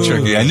that would be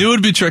tricky. I knew it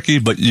would be tricky,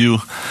 but you...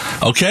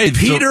 Okay.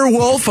 Peter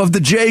Wolf of the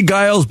Jay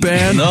Giles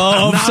Band.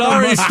 No, I'm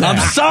sorry. I'm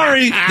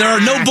sorry. There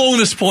are no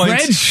bonus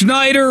points. Fred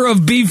Schneider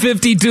of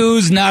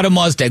B-52s, not a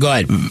mustache. Go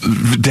ahead.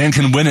 Dan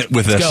can win it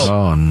with this. Go.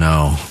 Oh,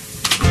 no.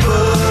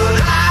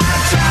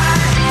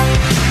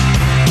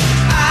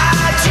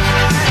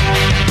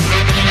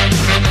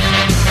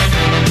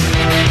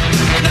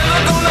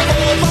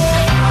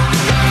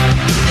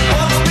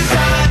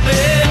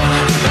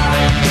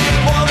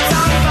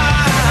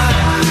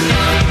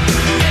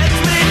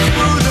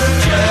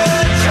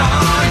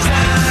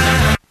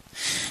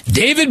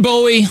 David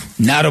Bowie,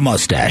 not a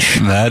mustache.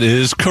 That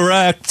is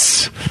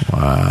correct.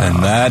 Wow.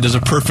 And that is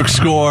a perfect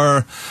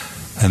score.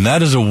 And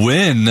that is a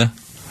win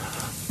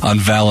on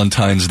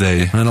Valentine's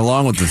Day. And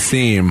along with the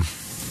theme,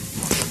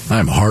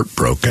 I'm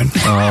heartbroken.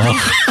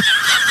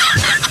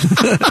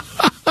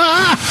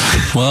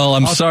 Well,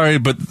 I'm sorry,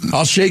 but...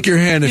 I'll shake your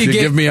hand if you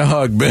give me a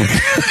hug, Big.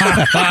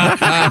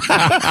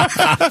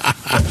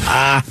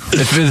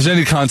 If there's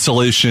any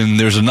consolation,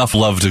 there's enough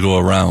love to go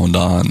around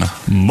on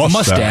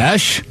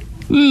Mustache.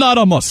 Not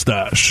a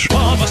mustache. A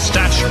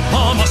mustache, a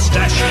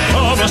mustache,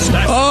 a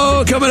mustache.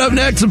 Oh, coming up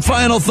next, some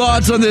final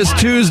thoughts on this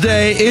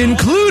Tuesday,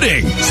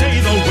 including...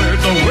 Say the word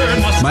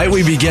mustache. Might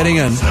we be getting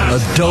a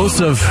dose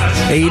of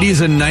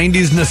 80s and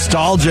 90s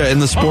nostalgia in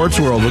the sports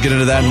world? We'll get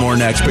into that and more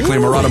next.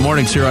 Bickley&Marotta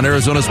mornings here on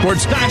Arizona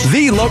Sports,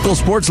 the local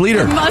sports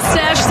leader.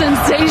 Mustache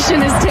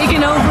sensation has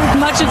taken over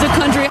much of the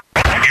country.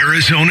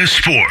 Arizona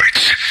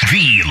Sports,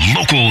 the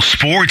local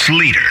sports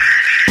leader.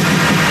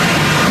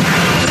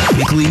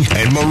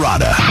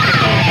 Bickley&Marotta,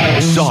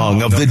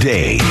 Song of the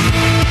Day.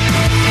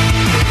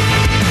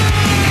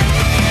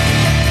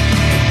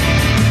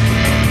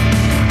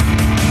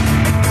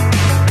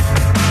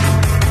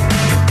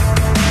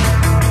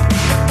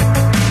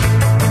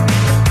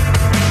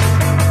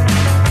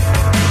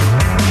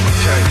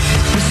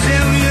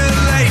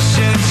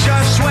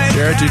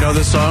 Jared, do you know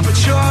this song?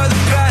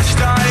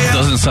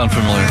 Doesn't sound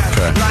familiar.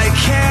 Okay.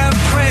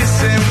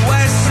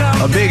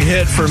 A big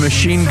hit for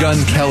Machine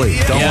Gun Kelly.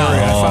 Don't worry.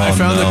 I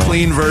found the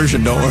clean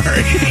version. Don't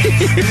worry.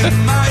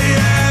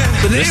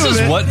 This is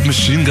what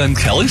Machine Gun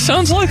Kelly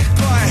sounds like?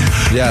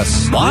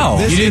 Yes. Wow.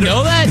 You didn't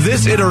know that?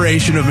 This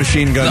iteration of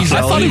Machine Gun Kelly.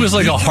 I thought he was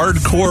like a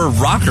hardcore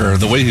rocker,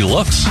 the way he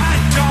looks.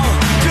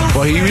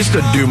 Well, he used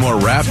to do more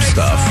rap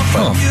stuff.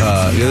 But,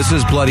 this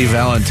is Bloody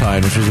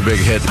Valentine, which was a big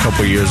hit a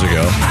couple years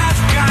ago.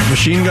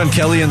 Machine Gun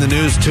Kelly in the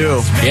news,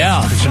 too.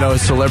 Yeah. You know, a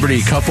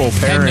celebrity couple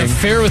Had pairing. an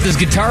affair with his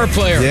guitar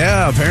player.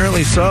 Yeah,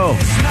 apparently so.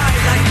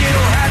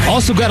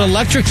 Also got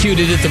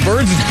electrocuted at the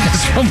Bird's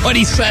Nest from what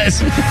he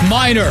says.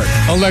 Minor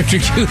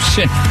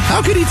electrocution.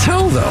 How could he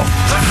tell, though?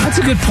 That's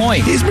a good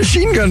point. He's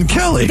Machine Gun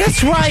Kelly.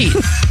 That's right.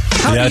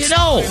 How do you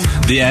know?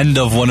 The end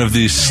of one of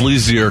these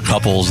sleazier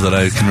couples that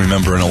I can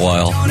remember in a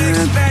while.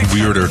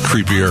 Weirder,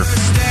 creepier.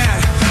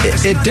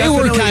 They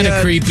were kind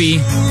of creepy.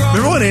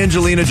 Remember when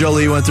Angelina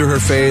Jolie went through her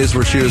phase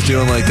where she was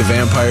doing like the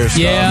vampire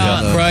stuff?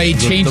 Yeah, right.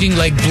 Changing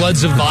like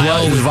bloods of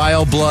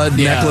vial blood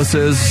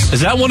necklaces.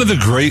 Is that one of the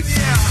great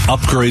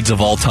upgrades of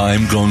all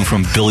time, going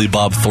from Billy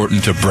Bob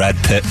Thornton to Brad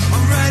Pitt?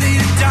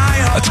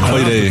 That's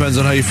quite depends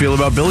on how you feel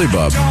about Billy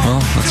Bob.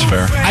 Well, that's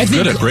fair. I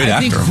think, great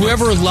I think actor.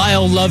 whoever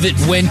Lyle Lovett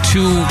went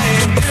to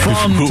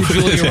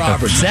Julia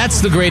Roberts,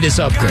 that's the greatest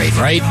upgrade,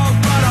 right?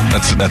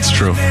 That's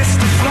true.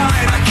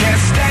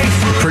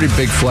 Pretty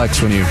big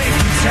flex when you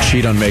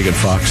cheat on Megan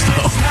Fox,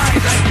 though.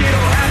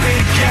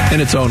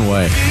 In its own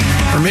way.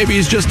 Or maybe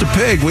he's just a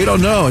pig. We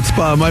don't know. It's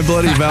My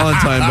Bloody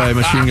Valentine by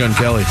Machine Gun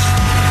Kelly.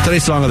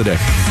 Today's song of the day.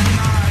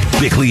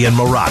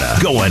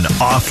 Bickley&Marotta, going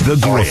off the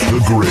grid.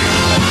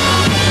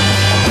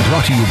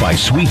 Brought to you by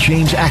Sweet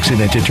James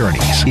Accident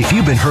Attorneys. If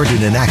you've been hurt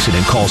in an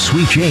accident, call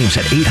Sweet James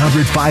at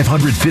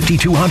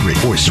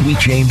 800-500-5200 or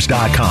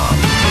sweetjames.com.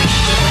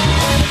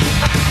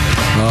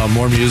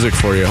 More music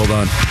for you. Hold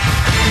on.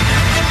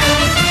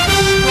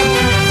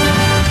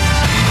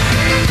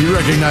 You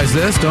recognize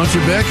this, don't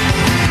you, Bick?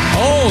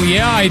 Oh,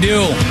 yeah, I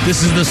do.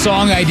 This is the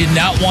song I did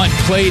not want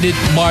played at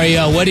my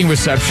wedding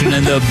reception,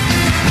 and the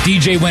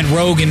DJ went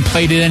rogue and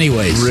played it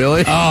anyways.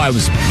 Really? Oh, I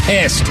was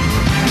pissed.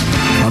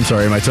 I'm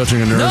sorry, am I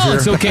touching a nerve here? No,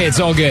 it's okay. It's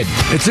all good.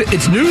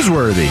 It's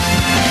newsworthy.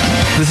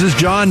 This is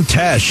John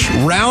Tesh.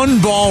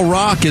 Round Ball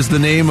Rock is the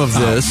name of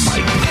this.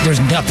 There's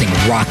nothing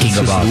rocking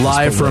about this.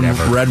 Live from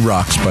Red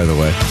Rocks, by the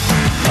way.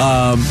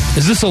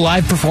 Is this a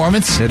live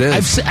performance? It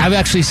is. I've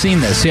actually seen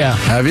this, yeah.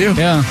 Have you?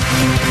 Yeah.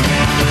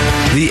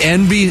 The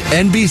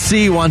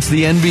NBC wants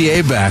the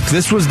NBA back.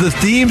 This was the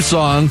theme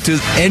song to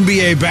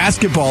NBA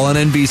basketball on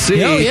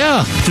NBC. Oh,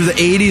 yeah. Through the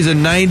 80s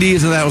and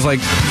 90s, and that was like,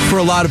 for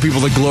a lot of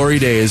people, the glory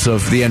days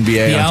of the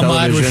NBA on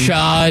Ahmad television.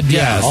 Rashad,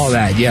 yes. all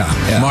that,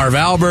 yeah. Marv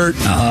Albert.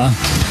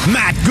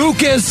 Matt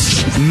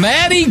Gukas.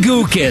 Matty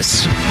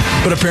Gukas.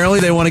 But apparently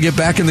they want to get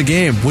back in the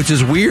game, which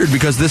is weird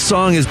because this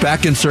song is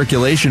back in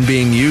circulation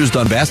being used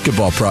on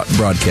basketball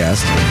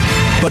broadcast.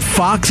 But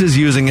Fox is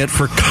using it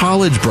for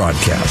college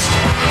broadcast.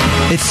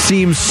 It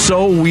seems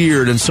so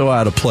weird and so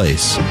out of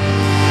place.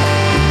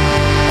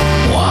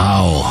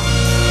 Wow.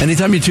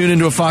 Anytime you tune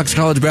into a Fox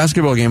college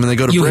basketball game and they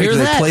go to break,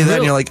 they play that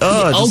and you're like,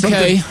 oh,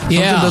 okay. something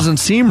doesn't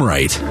seem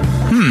right.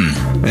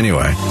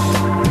 Anyway,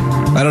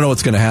 I don't know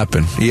what's going to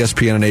happen.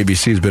 ESPN and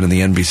ABC has been in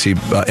the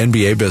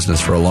NBA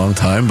business for a long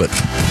time, but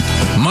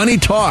money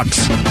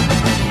talks.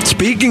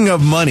 Speaking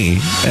of money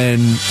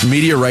and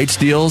media rights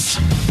deals,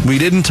 we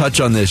didn't touch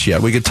on this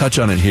yet. We could touch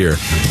on it here.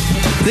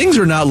 Things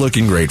are not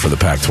looking great for the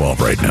Pac-12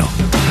 right now.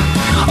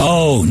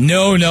 Oh,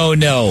 no.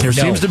 There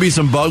seems to be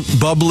some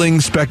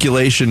bubbling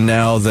speculation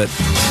now that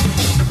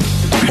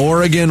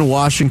Oregon,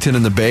 Washington,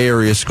 and the Bay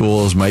Area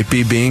schools might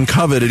be being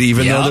coveted,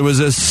 even though there was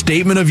a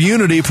statement of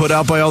unity put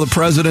out by all the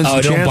presidents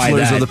and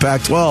chancellors of the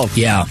Pac-12.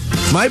 Yeah.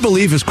 My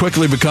belief is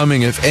quickly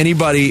becoming if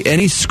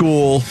any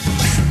school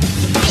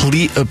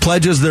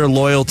pledges their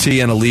loyalty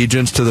and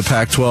allegiance to the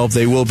Pac-12,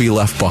 they will be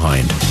left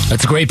behind.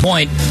 That's a great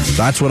point.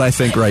 That's what I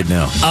think right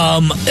now.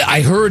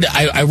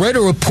 I read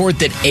a report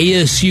that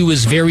ASU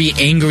is very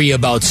angry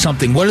about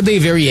something. What are they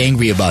very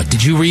angry about?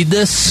 Did you read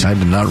this? I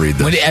did not read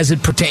this. As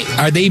it pertains,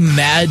 are they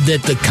mad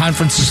that the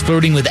conference is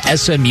flirting with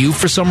SMU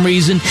for some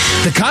reason?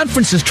 The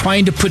conference is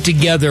trying to put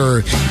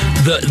together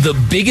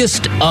the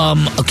biggest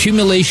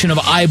accumulation of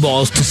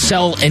eyeballs to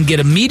sell and get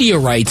a media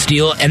rights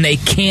deal, and they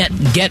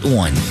can't get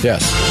one.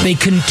 Yes. They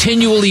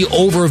continually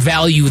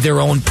overvalue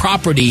their own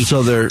property.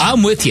 So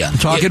I'm with you.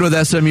 Talking with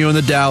SMU in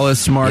the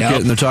Dallas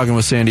market, and they're talking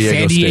with San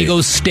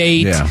Diego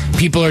State. Yeah.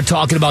 People are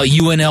talking about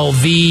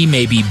UNLV,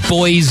 maybe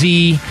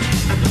Boise.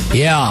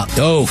 Yeah.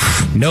 Oh,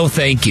 no,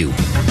 thank you.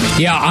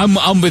 Yeah,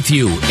 I'm with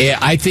you.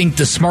 I think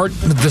the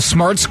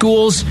smart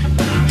schools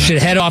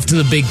should head off to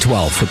the Big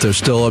 12. But there's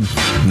still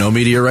no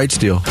media rights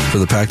deal for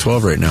the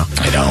Pac-12 right now.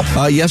 I know.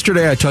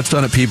 Yesterday I touched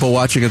on it. People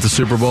watching at the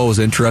Super Bowl was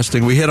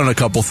interesting. We hit on a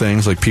couple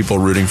things, like people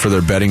rooting for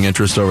their betting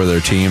interest over their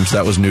teams.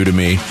 That was new to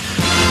me.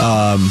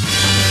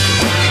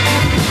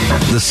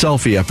 The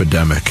selfie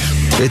epidemic.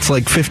 It's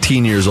like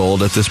 15 years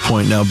old at this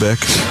point now, Bick.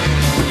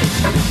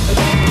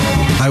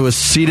 I was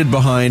seated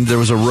behind. There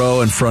was a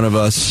row in front of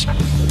us.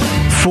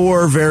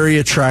 4 very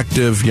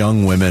attractive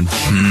young women.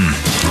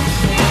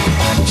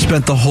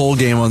 Spent the whole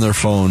game on their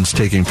phones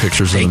taking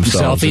pictures of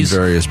themselves in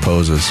various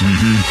poses.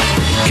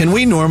 Can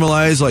we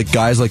normalize like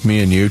guys like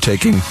me and you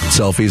taking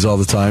selfies all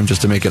the time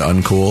just to make it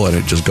uncool and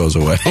it just goes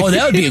away? Oh,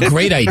 that would be a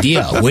great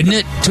idea, wouldn't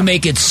it? To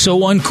make it so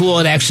uncool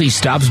it actually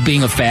stops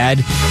being a fad.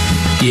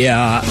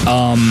 Yeah.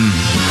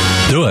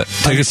 Do it.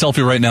 Take a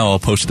selfie right now. I'll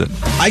post it.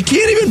 I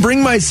can't even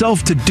bring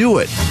myself to do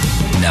it.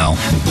 No.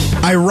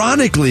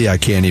 Ironically, I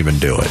can't even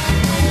do it.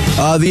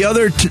 The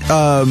other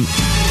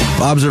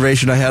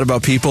observation I had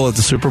about people at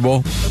the Super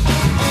Bowl.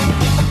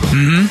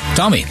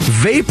 Tell me.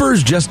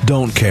 Vapors just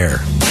don't care.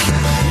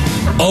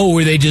 Oh,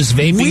 were they just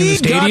vaping in the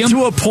stadium? We got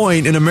to a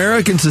point in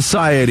American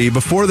society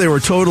before they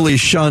were totally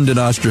shunned and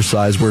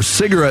ostracized where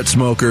cigarette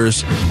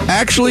smokers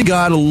actually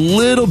got a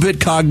little bit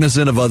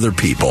cognizant of other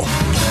people.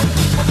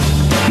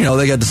 You know,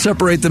 they got to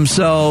separate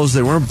themselves.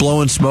 They weren't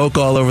blowing smoke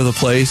all over the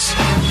place.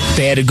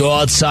 They had to go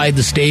outside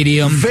the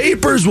stadium.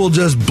 Vapors will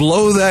just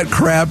blow that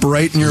crap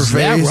right in your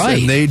face, right?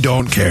 And they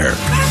don't care.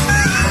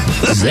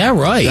 Is that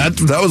right?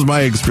 That was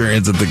my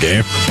experience at the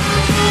game.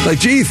 Like,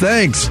 gee,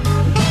 thanks.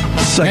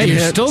 You're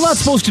still not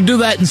supposed to do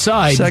that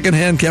inside.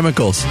 Secondhand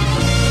chemicals.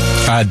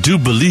 I do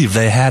believe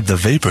they had the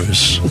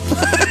vapors.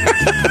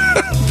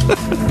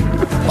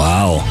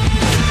 Wow.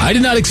 I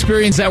did not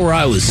experience that where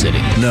I was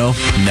sitting. No.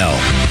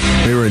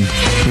 We were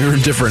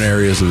in different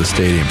areas of the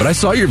stadium, but I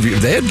saw your view.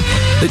 They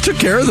took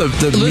care of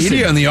the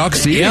media and the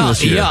talk.See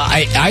this year. Yeah,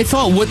 I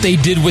thought what they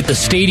did with the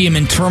stadium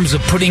in terms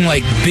of putting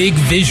like big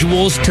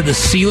visuals to the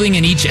ceiling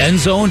in each end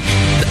zone.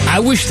 I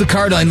wish the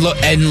Cardinals,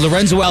 and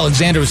Lorenzo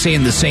Alexander was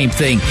saying the same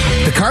thing.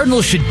 The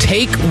Cardinals should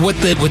take what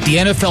the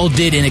NFL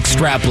did and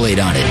extrapolate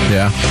on it.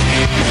 Yeah.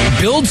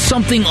 Build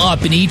something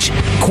up in each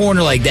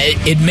corner like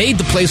that. It made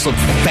the place look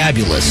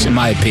fabulous, in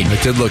my opinion.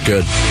 It did look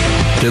good.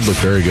 Did look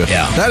very good.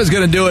 Yeah. That is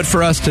going to do it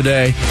for us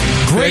today.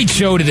 Great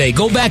show today.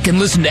 Go back and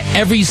listen to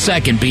every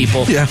second,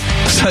 people. Yeah.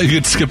 So you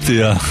could skip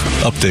the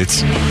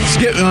updates.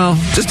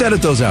 Just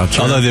edit those out.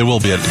 Sure. Although they will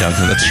be edited out.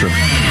 That's true.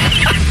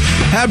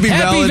 Happy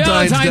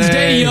Valentine's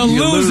Day, you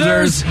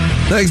losers.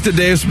 Thanks to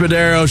Dave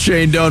Spadaro,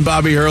 Shane Doan,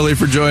 Bobby Hurley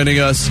for joining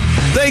us.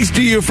 Thanks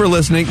to you for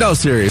listening. No,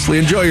 seriously,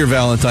 enjoy your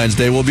Valentine's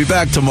Day. We'll be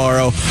back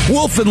tomorrow.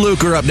 Wolf and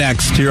Luke are up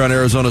next here on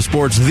Arizona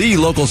Sports, the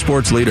local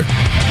sports leader.